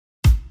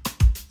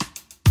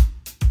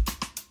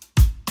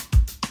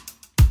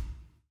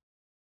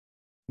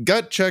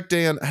gut check,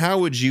 Dan, how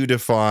would you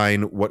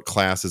define what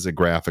class as a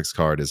graphics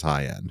card is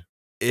high-end?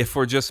 If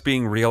we're just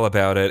being real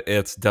about it,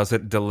 it's does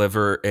it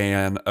deliver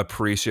an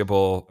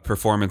appreciable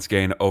performance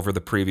gain over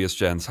the previous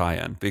gen's high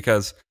end?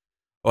 Because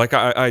like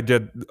I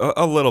did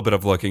a little bit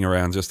of looking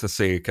around just to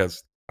see,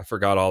 because I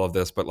forgot all of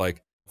this, but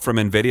like from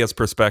Nvidia's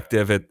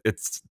perspective, it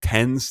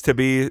tends to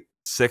be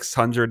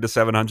 600 to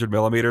 700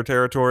 millimeter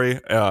territory.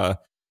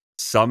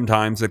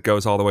 Sometimes it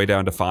goes all the way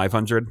down to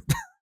 500.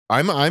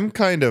 I'm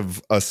kind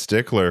of a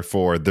stickler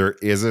for there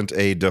isn't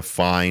a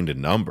defined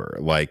number.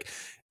 Like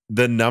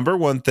the number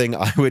one thing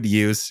I would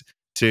use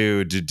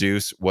to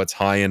deduce what's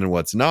high end and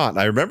what's not. And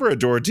I remember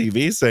Adore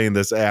TV saying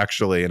this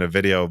actually in a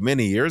video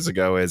many years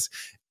ago is,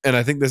 and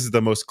I think this is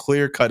the most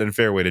clear cut and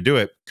fair way to do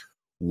it.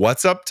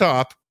 What's up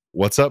top?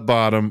 What's up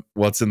bottom?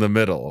 What's in the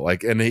middle?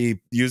 Like, and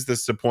he used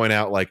this to point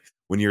out, like,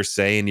 when you're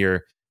saying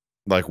you're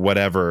like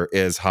whatever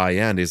is high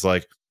end, he's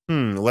like,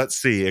 let's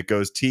see. It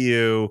goes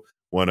TU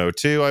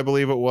 102, I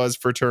believe it was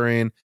for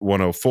Turing,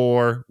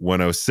 104,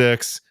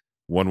 106,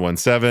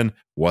 117.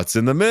 What's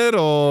in the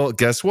middle?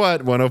 Guess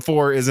what?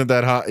 104 isn't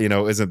that high,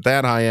 isn't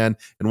that high end,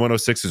 and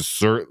 106 is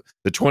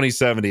the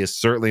 2070 is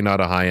certainly not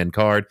a high end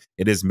card.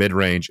 It is mid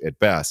range at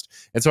best.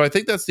 And so I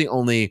think that's the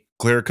only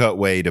clear cut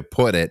way to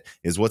put it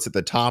is what's at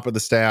the top of the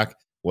stack,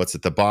 what's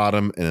at the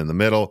bottom and in the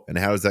middle, and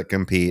how does that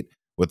compete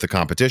with the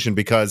competition?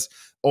 Because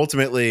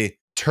ultimately,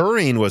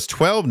 Turing was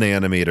 12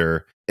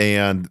 nanometer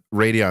and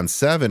Radeon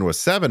 7 was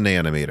 7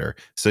 nanometer.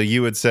 So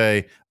you would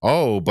say,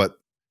 oh, but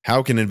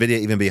how can Nvidia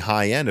even be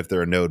high end if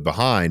they're a node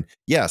behind?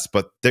 Yes,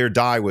 but their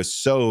die was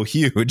so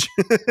huge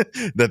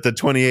that the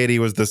 2080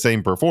 was the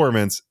same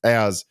performance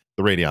as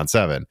the Radeon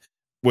 7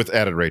 with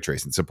added ray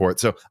tracing support.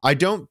 So I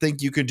don't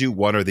think you could do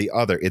one or the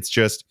other. It's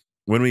just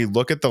when we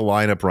look at the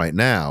lineup right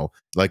now,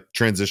 like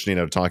transitioning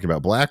out of talking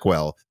about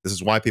Blackwell, this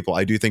is why people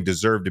I do think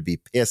deserve to be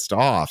pissed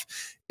off,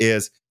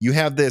 is you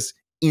have this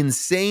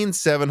insane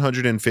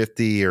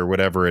 750 or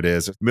whatever it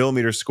is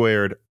millimeter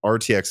squared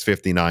RTX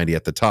 5090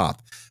 at the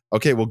top.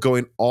 Okay, well,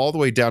 going all the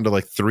way down to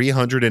like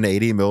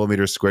 380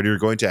 millimeters squared, you're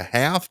going to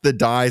half the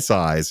die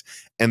size,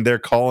 and they're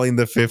calling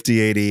the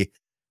 5080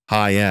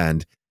 high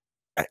end.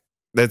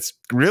 That's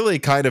really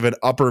kind of an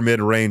upper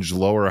mid-range,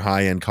 lower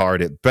high-end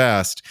card at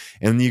best.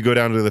 And then you go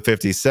down to the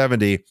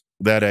 5070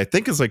 that I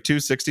think is like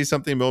 260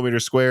 something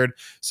millimeters squared.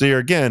 So you're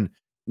again,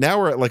 now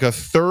we're at like a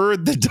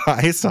third the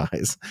die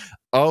size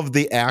of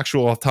the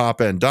actual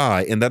top-end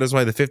die. And that is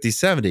why the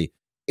 5070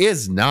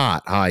 is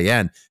not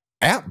high-end.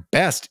 At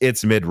best,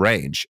 it's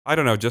mid-range. I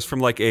don't know, just from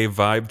like a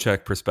vibe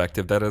check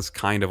perspective, that is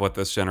kind of what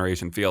this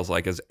generation feels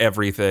like, is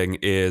everything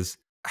is,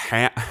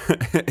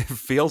 it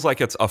feels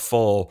like it's a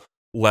full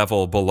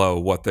level below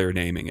what they're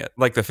naming it.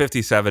 Like the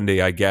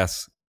 5070, I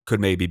guess, could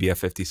maybe be a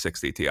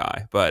 5060 Ti,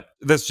 but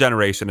this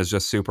generation is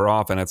just super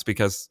off, and it's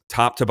because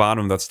top to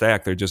bottom of the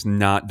stack, they're just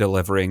not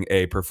delivering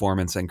a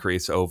performance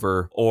increase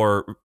over,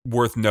 or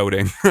worth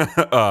noting,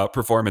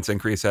 performance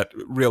increase at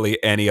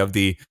really any of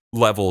the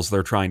levels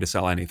they're trying to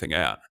sell anything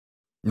at.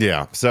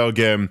 Yeah. So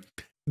again,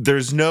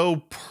 there's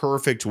no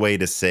perfect way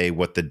to say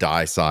what the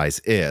die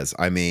size is.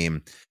 I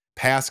mean,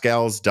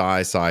 Pascal's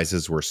die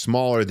sizes were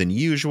smaller than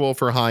usual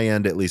for high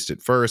end, at least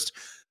at first,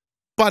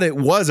 but it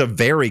was a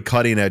very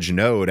cutting edge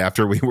node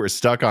after we were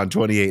stuck on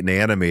 28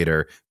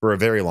 nanometer for a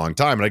very long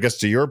time. And I guess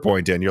to your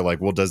point, Dan, you're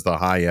like, well, does the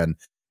high end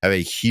have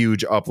a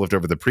huge uplift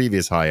over the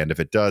previous high end? If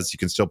it does, you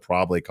can still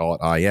probably call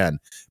it high end.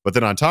 But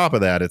then on top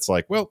of that, it's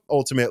like, well,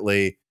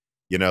 ultimately,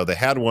 they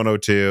had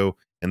 102.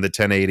 And the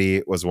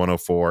 1080 was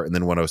 104, and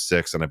then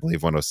 106, and I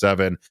believe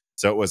 107.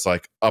 So it was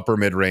like upper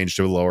mid-range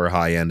to lower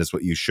high-end is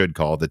what you should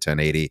call the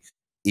 1080,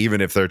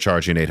 even if they're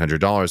charging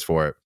 $800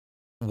 for it.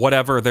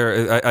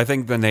 Whatever, I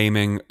think the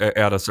naming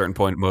at a certain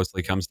point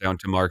mostly comes down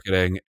to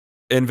marketing.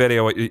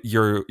 NVIDIA,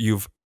 what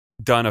you've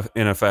done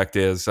in effect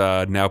is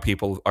now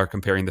people are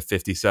comparing the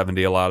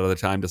 5070 a lot of the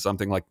time to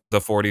something like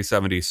the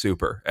 4070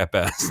 Super at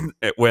best.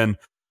 When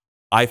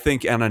I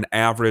think on an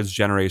average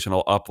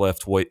generational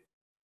uplift, what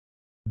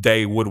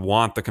they would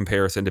want the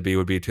comparison to be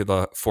would be to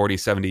the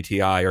 4070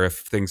 Ti, or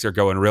if things are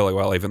going really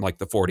well, even like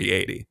the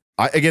 4080.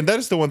 Again, that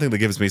is the one thing that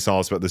gives me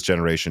solace about this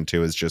generation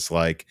too, is just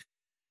like,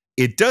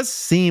 it does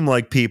seem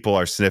like people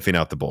are sniffing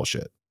out the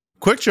bullshit.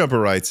 Quick Jumper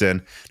writes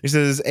in, he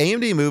says,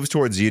 AMD moves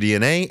towards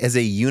UDNA as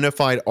a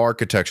unified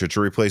architecture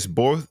to replace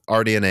both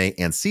RDNA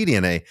and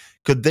CDNA.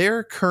 Could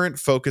their current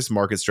focused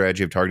market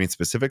strategy of targeting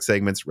specific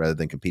segments rather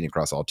than competing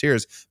across all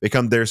tiers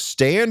become their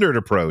standard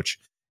approach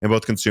in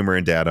both consumer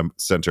and data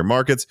center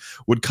markets?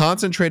 Would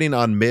concentrating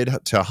on mid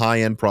to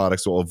high-end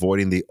products while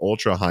avoiding the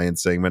ultra high-end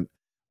segment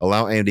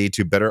allow AMD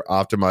to better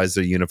optimize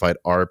their unified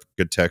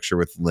architecture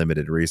with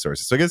limited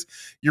resources? So I guess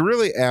you're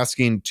really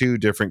asking two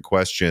different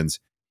questions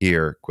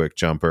here, Quick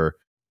Jumper.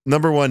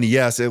 Number one,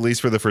 yes, at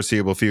least for the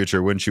foreseeable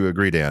future. Wouldn't you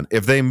agree, Dan?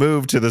 If they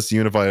move to this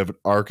unified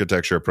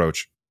architecture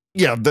approach,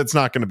 yeah, that's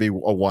not going to be a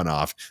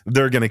one-off.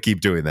 They're going to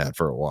keep doing that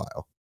for a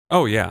while.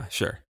 Oh, yeah,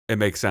 sure. It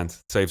makes sense.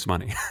 It saves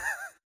money.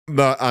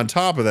 But on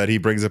top of that, he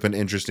brings up an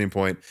interesting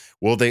point.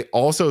 Will they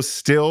also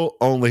still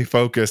only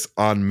focus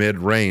on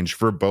mid-range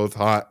for both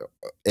hot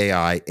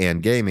AI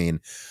and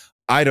gaming?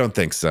 I don't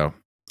think so.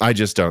 I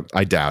just don't.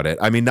 I doubt it.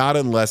 I mean, not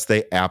unless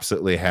they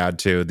absolutely had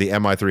to. The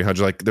MI300,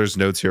 like there's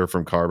notes here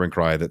from Carbon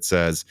Cry that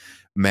says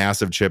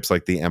massive chips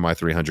like the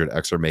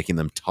MI300X are making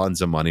them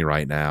tons of money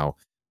right now.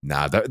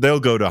 Nah, they'll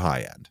go to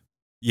high end.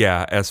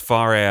 Yeah, as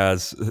far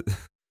as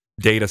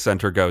data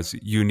center goes,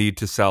 you need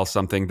to sell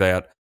something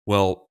that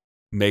will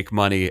make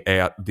money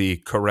at the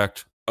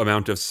correct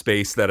amount of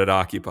space that it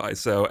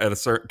occupies. So to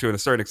a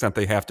certain extent,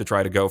 they have to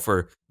try to go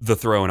for the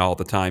throne all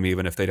the time,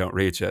 even if they don't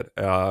reach it.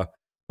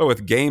 But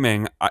with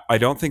gaming, I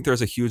don't think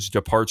there's a huge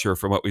departure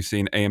from what we've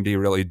seen AMD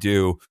really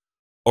do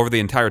over the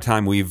entire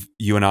time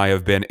you and I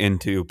have been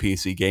into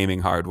PC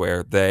gaming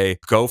hardware. They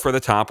go for the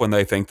top when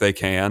they think they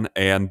can,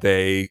 and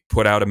they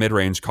put out a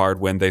mid-range card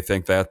when they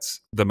think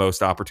that's the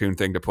most opportune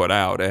thing to put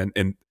out. And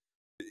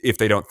if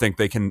they don't think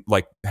they can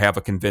like have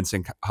a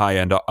convincing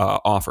high-end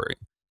offering,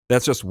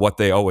 that's just what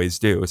they always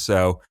do.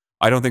 So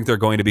I don't think they're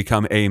going to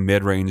become a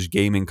mid-range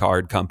gaming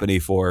card company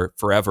for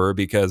forever,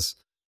 because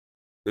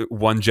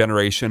one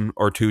generation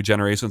or two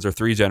generations or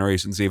three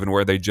generations even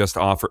where they just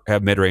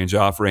have mid-range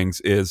offerings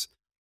is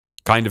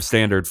kind of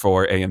standard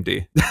for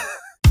AMD.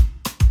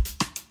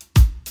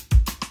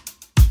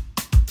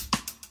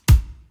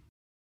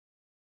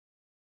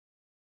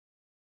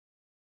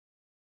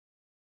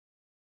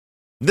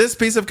 This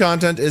piece of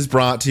content is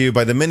brought to you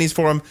by the Minis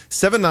Forum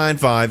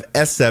 795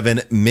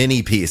 S7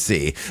 Mini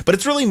PC. But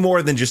it's really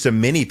more than just a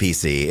mini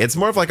PC. It's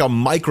more of like a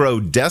micro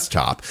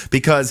desktop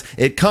because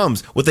it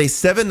comes with a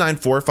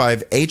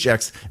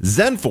 7945HX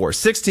Zen 4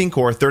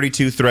 16-core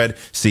 32-thread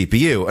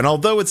CPU. And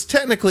although it's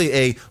technically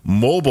a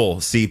mobile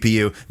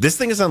CPU, this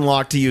thing is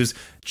unlocked to use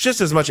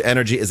just as much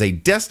energy as a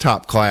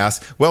desktop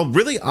class, while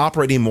really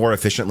operating more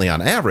efficiently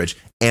on average.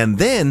 And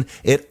then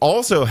it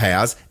also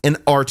has an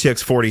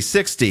RTX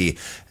 4060,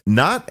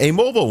 not a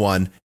mobile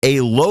one, a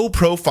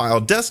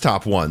low-profile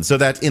desktop one, so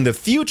that in the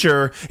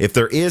future, if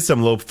there is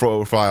some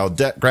low-profile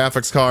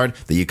graphics card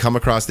that you come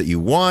across that you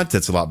want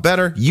that's a lot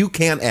better, you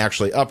can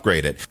actually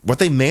upgrade it. What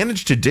they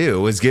managed to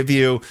do is give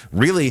you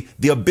really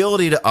the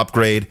ability to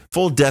upgrade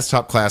full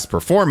desktop class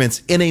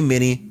performance in a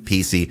mini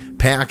PC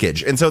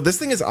package. And so this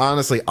thing is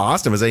honestly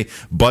awesome as a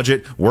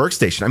budget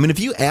workstation. I mean, if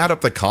you add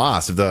up the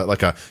cost of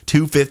like a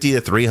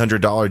 $250 to $300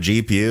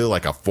 GPU,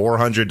 like a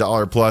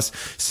 $400 plus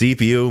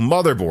CPU,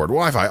 motherboard,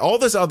 Wi-Fi, all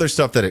this other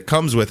stuff that it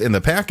comes with in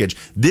the package,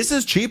 this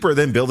is cheaper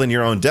than building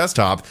your own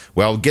desktop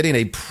while getting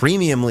a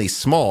premiumly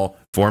small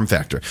form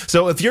factor.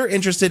 So if you're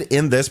interested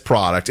in this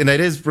product, and it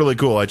is really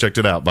cool, I checked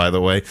it out by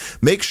the way,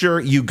 make sure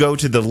you go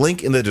to the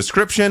link in the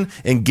description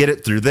and get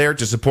it through there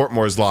to support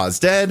Moore's Law is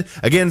Dead.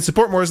 Again,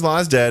 support Moore's Law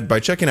is Dead by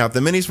checking out the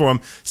Minis Forum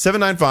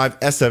 795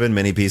 S7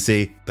 Mini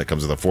PC that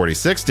comes with a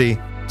 4060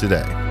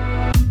 today.